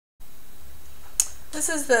This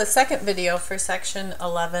is the second video for section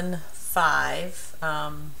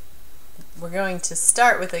 11.5. We're going to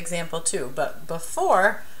start with example 2, but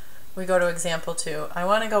before we go to example 2, I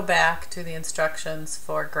want to go back to the instructions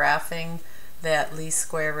for graphing that least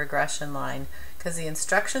square regression line, because the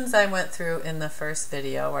instructions I went through in the first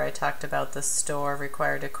video where I talked about the store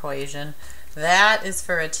required equation, that is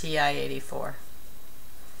for a TI-84.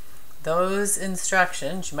 Those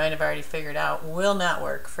instructions, you might have already figured out, will not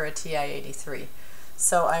work for a TI-83.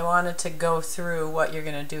 So I wanted to go through what you're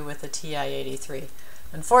going to do with a TI-83.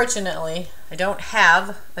 Unfortunately, I don't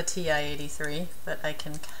have a TI-83, but I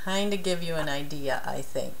can kind of give you an idea, I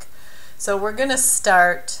think. So we're going to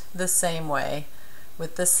start the same way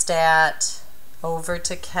with the stat over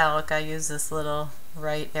to calc. I use this little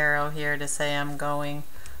right arrow here to say I'm going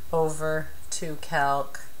over to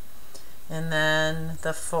calc. And then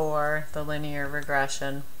the for, the linear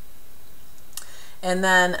regression. And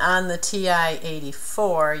then on the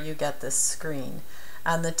TI-84, you get this screen.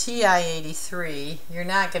 On the TI-83, you're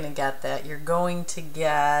not going to get that. You're going to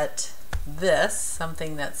get this,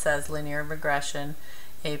 something that says linear regression,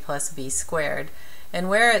 a plus b squared. And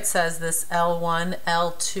where it says this L1,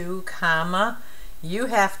 L2, comma, you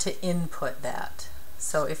have to input that.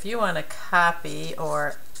 So if you want to copy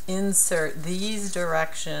or insert these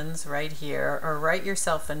directions right here, or write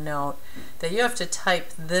yourself a note that you have to type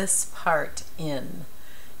this part in.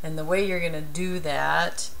 And the way you're going to do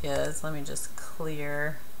that is, let me just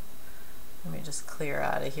clear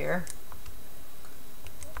out of here.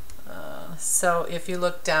 So if you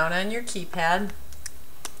look down on your keypad,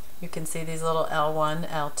 you can see these little L1,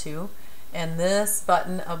 L2, and this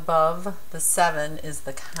button above the 7 is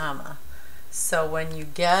the comma. So when you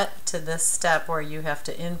get to this step where you have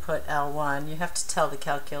to input L1, you have to tell the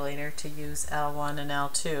calculator to use L1 and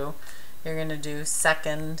L2. You're going to do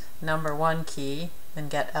second number 1 key and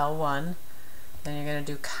get L1. Then you're going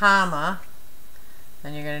to do comma.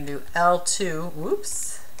 Then you're going to do L2.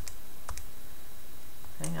 Whoops.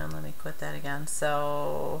 Hang on, let me quit that again.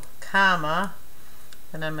 So comma.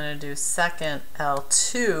 And I'm going to do second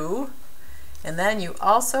L2. And then you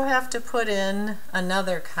also have to put in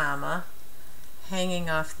another comma hanging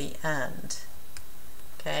off the end.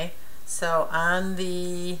 Okay, so on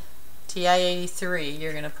the TI-83,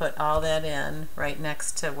 you're going to put all that in right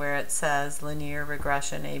next to where it says linear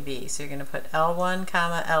regression AB. So you're going to put L1,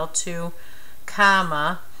 comma, L2,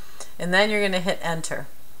 comma, and then you're going to hit enter.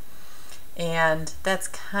 And that's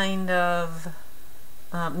kind of,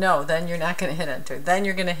 no, then you're not going to hit enter. Then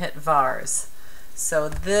you're going to hit vars. So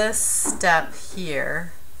this step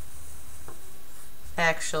here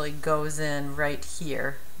actually goes in right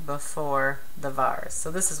here before the vars. So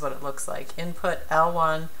this is what it looks like. Input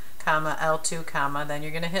L1, comma, L2, comma, then you're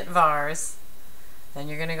going to hit vars, then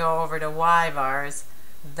you're going to go over to Y vars,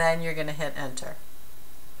 then you're going to hit enter.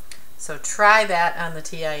 So try that on the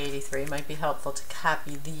TI-83. It might be helpful to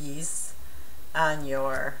copy these on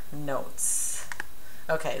your notes.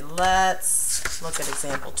 Okay, let's look at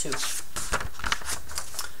example 2.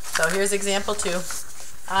 So here's example 2.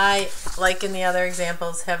 I, like in the other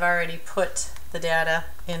examples, have already put the data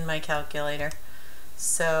in my calculator.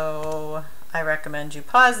 So I recommend you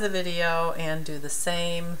pause the video and do the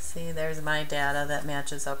same. See, there's my data that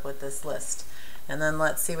matches up with this list. And then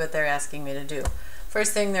let's see what they're asking me to do.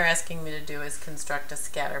 First thing they're asking me to do is construct a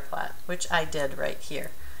scatter plot, which I did right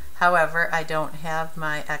here. However, I don't have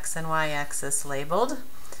my X and Y axis labeled,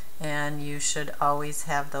 and you should always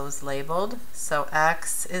have those labeled. So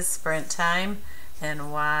X is sprint time,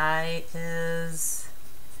 and Y is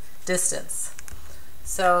distance.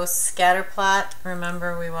 So scatter plot,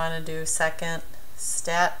 remember we want to do second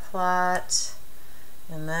stat plot,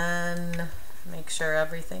 and then make sure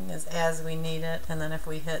everything is as we need it, and then if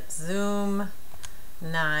we hit zoom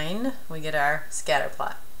 9, we get our scatter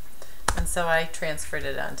plot. And so I transferred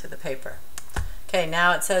it onto the paper. Okay,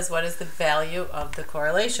 now it says what is the value of the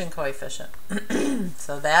correlation coefficient.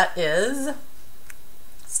 So that is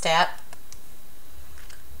stat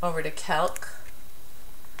over to calc,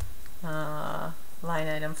 line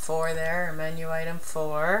item 4 there, or menu item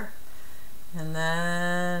 4, and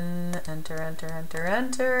then enter, enter, enter,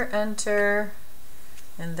 enter, enter,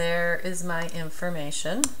 and there is my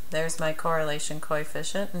information. There's my correlation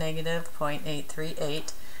coefficient, negative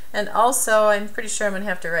 0.838, and also I'm pretty sure I'm going to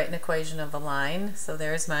have to write an equation of a line. So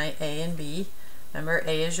there's my A and B. Remember,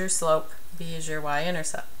 A is your slope, B is your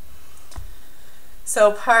y-intercept.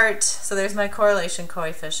 So there's my correlation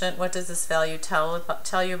coefficient. What does this value tell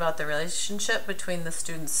you about the relationship between the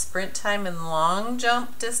student's sprint time and long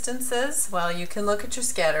jump distances? Well, you can look at your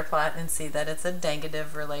scatter plot and see that it's a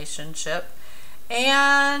negative relationship.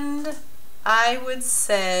 And I would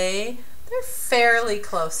say They're fairly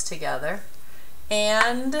close together.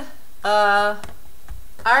 And our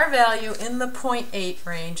value in the 0.8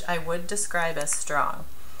 range I would describe as strong.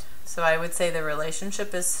 So I would say the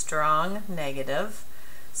relationship is strong negative.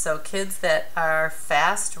 So kids that are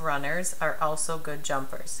fast runners are also good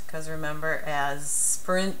jumpers, because remember, as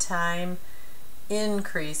sprint time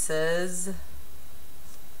increases,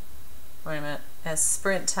 as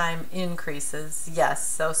sprint time increases, yes,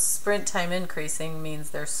 so sprint time increasing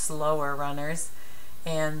means they're slower runners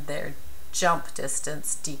and their jump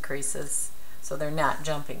distance decreases, so they're not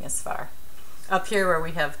jumping as far. Up here where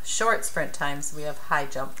we have short sprint times, we have high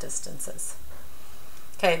jump distances.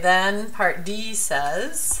 Okay, then part D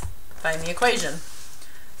says, find the equation.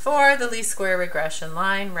 For the least square regression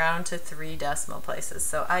line, round to 3 decimal places.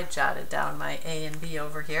 So I jotted down my A and B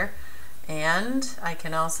over here, and I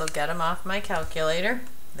can also get them off my calculator.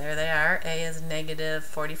 There they are. A is negative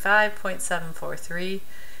 45.743.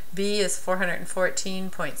 B is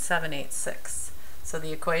 414.786. So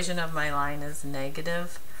the equation of my line is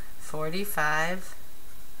negative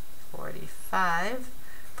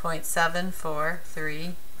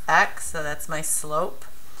 45.743x, so that's my slope,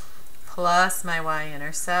 plus my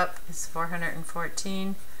y-intercept is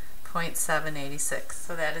 414.786.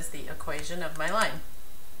 So that is the equation of my line.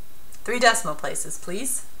 3 decimal places,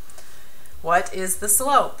 please. What is the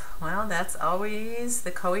slope? Well, that's always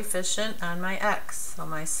the coefficient on my x. So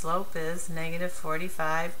my slope is negative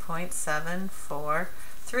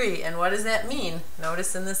 45.743. And what does that mean?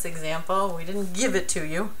 Notice in this example, we didn't give it to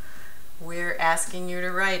you. We're asking you to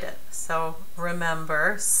write it. So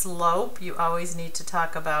remember, slope, you always need to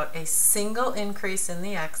talk about a single increase in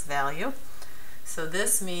the x value. So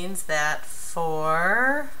this means that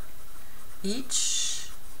for each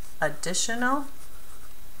additional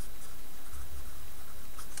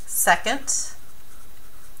second,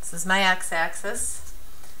 this is my x-axis,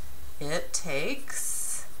 it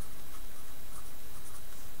takes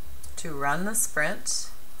to run the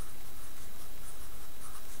sprint.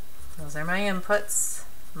 Those are my inputs,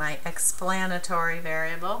 my explanatory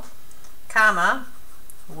variable, comma,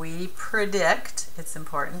 we predict. It's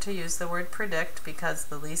important to use the word predict because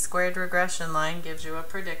the least squared regression line gives you a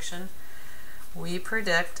prediction. We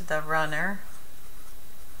predict the runner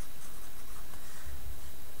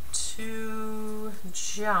to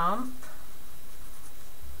jump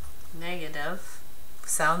negative.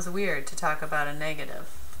 Sounds weird to talk about a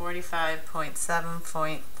negative.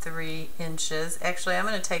 45.7.3 inches. Actually, I'm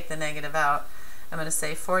going to take the negative out. I'm going to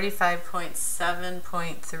say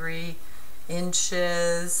 45.7.3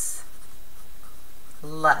 inches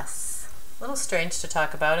less. A little strange to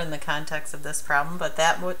talk about in the context of this problem, but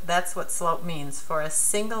that's what slope means. For a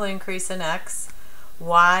single increase in x,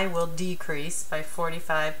 y will decrease by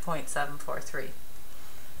 45.743.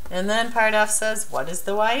 And then part F says, what is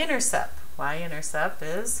the y-intercept? Y-intercept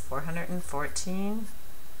is 414.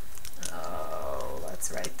 Oh,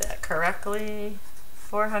 let's write that correctly.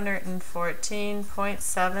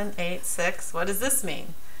 414.786. What does this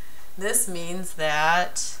mean? This means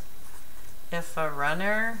that if a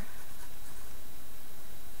runner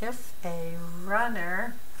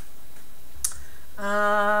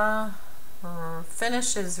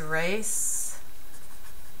finishes race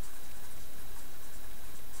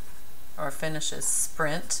or finishes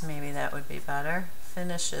sprint, maybe that would be better,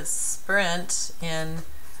 finishes sprint in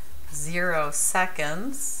 0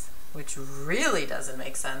 seconds, which really doesn't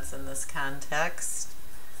make sense in this context,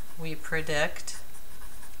 we predict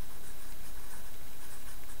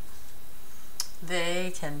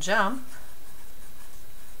they can jump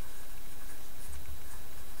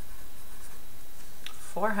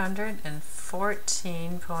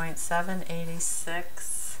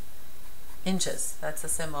 414.786 inches. That's a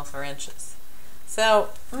symbol for inches. So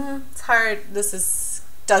it's hard. This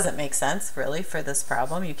doesn't make sense really for this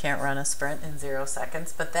problem. You can't run a sprint in 0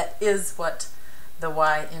 seconds, but that is what the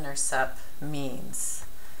y-intercept means.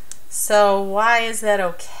 So why is that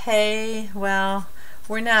okay? Well,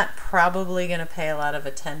 we're not probably going to pay a lot of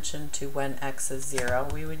attention to when x is 0.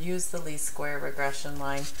 We would use the least square regression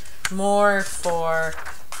line more for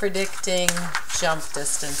predicting jump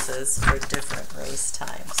distances for different race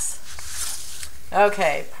times.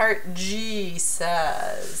 Okay, part G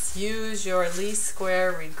says, use your least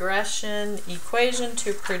square regression equation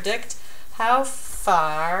to predict how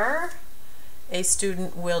far a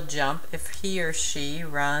student will jump if he or she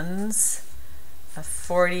runs a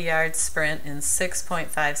 40-yard sprint in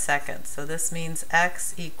 6.5 seconds. So this means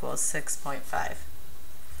x equals 6.5.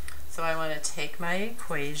 So I want to take my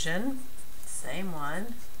equation, same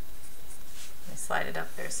one, I slide it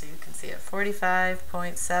up there so you can see it,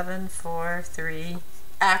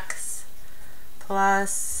 45.743x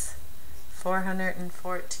plus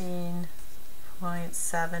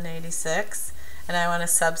 414.786, and I want to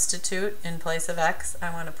substitute in place of x.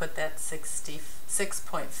 I want to put that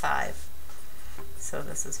 66.5. So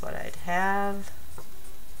this is what I'd have.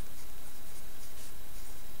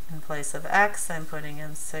 In place of x, I'm putting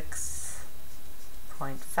in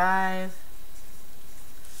 6.5.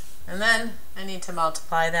 And then I need to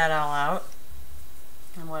multiply that all out.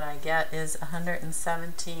 And what I get is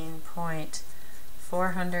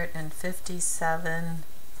 117.457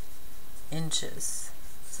 inches.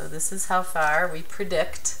 So this is how far we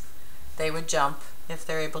predict they would jump if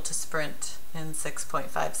they're able to sprint in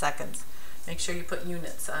 6.5 seconds. Make sure you put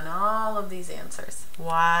units on all of these answers.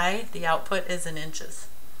 Why? The output is in inches.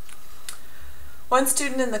 One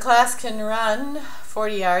student in the class can run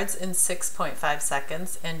 40 yards in 6.5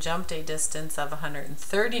 seconds and jumped a distance of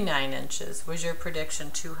 139 inches. Was your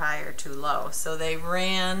prediction too high or too low? So they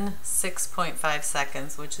ran 6.5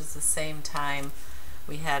 seconds, which is the same time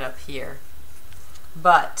we had up here.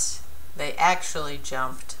 But they actually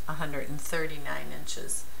jumped 139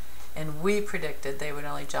 inches. And we predicted they would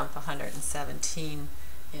only jump 117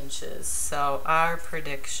 inches. So our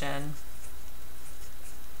prediction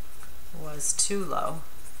was too low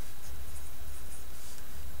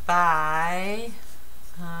by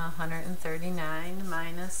 139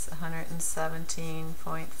 minus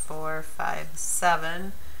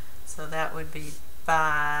 117.457. So that would be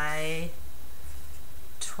by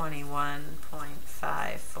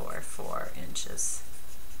 21.544 inches.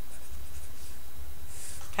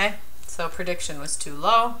 Okay, so prediction was too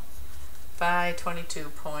low by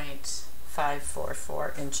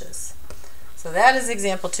 22.544 inches. So that is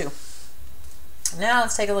example 2. Now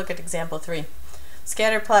let's take a look at example 3.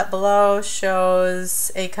 Scatter plot below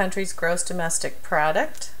shows a country's gross domestic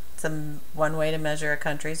product. It's one way to measure a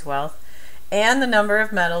country's wealth, and the number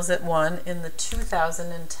of medals it won in the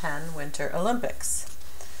 2010 Winter Olympics.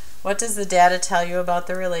 What does the data tell you about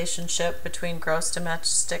the relationship between gross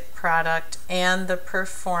domestic product and the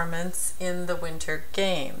performance in the Winter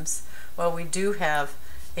Games? Well, we do have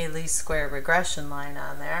a least square regression line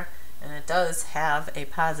on there, and it does have a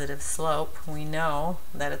positive slope. We know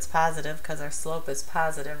that it's positive because our slope is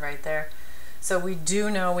positive right there. So we do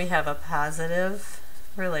know we have a positive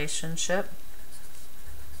relationship.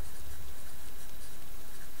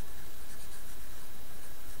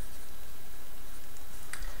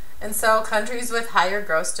 And so countries with higher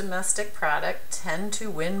gross domestic product tend to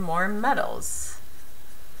win more medals.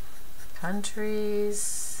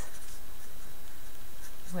 Countries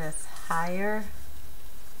with higher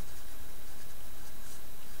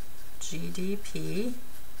GDP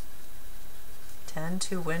tend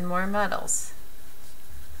to win more medals,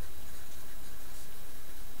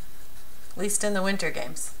 at least in the Winter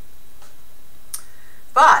Games.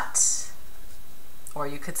 But, or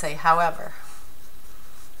you could say however,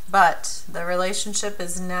 but the relationship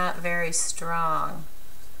is not very strong.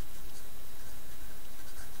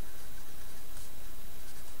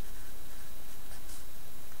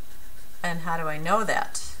 And how do I know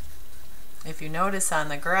that? If you notice on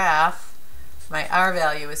the graph, my R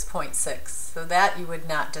value is 0.6. So that you would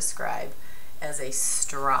not describe as a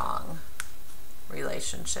strong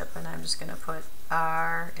relationship. And I'm just going to put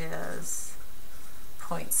R is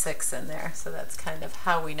 0.6 in there. So that's kind of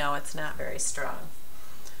how we know it's not very strong.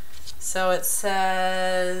 So it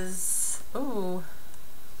says,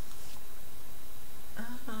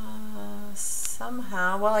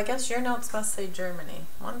 somehow, well, I guess your notes must say Germany.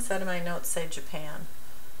 One set of my notes say Japan.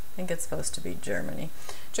 I think it's supposed to be Germany.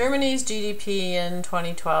 Germany's GDP in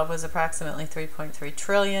 2012 was approximately 3.3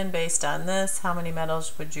 trillion. Based on this, how many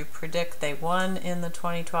medals would you predict they won in the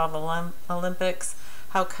 2012 Olympics?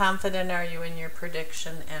 How confident are you in your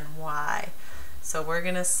prediction and why? So we're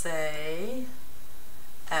going to say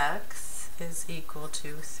X is equal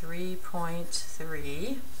to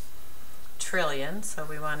 3.3 trillion. So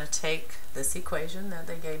we want to take this equation that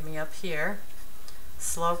they gave me up here,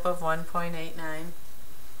 slope of 1.89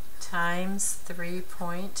 times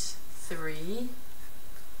 3.3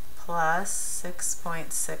 plus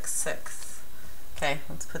 6.66. Okay,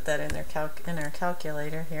 let's put that in our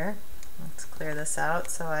calculator here. Let's clear this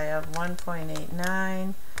out. So I have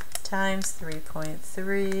 1.89 times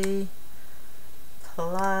 3.3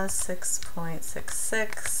 plus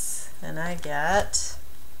 6.66, and I get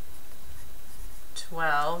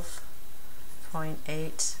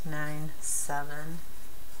 12.897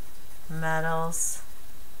 medals.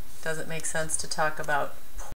 Doesn't make sense to talk about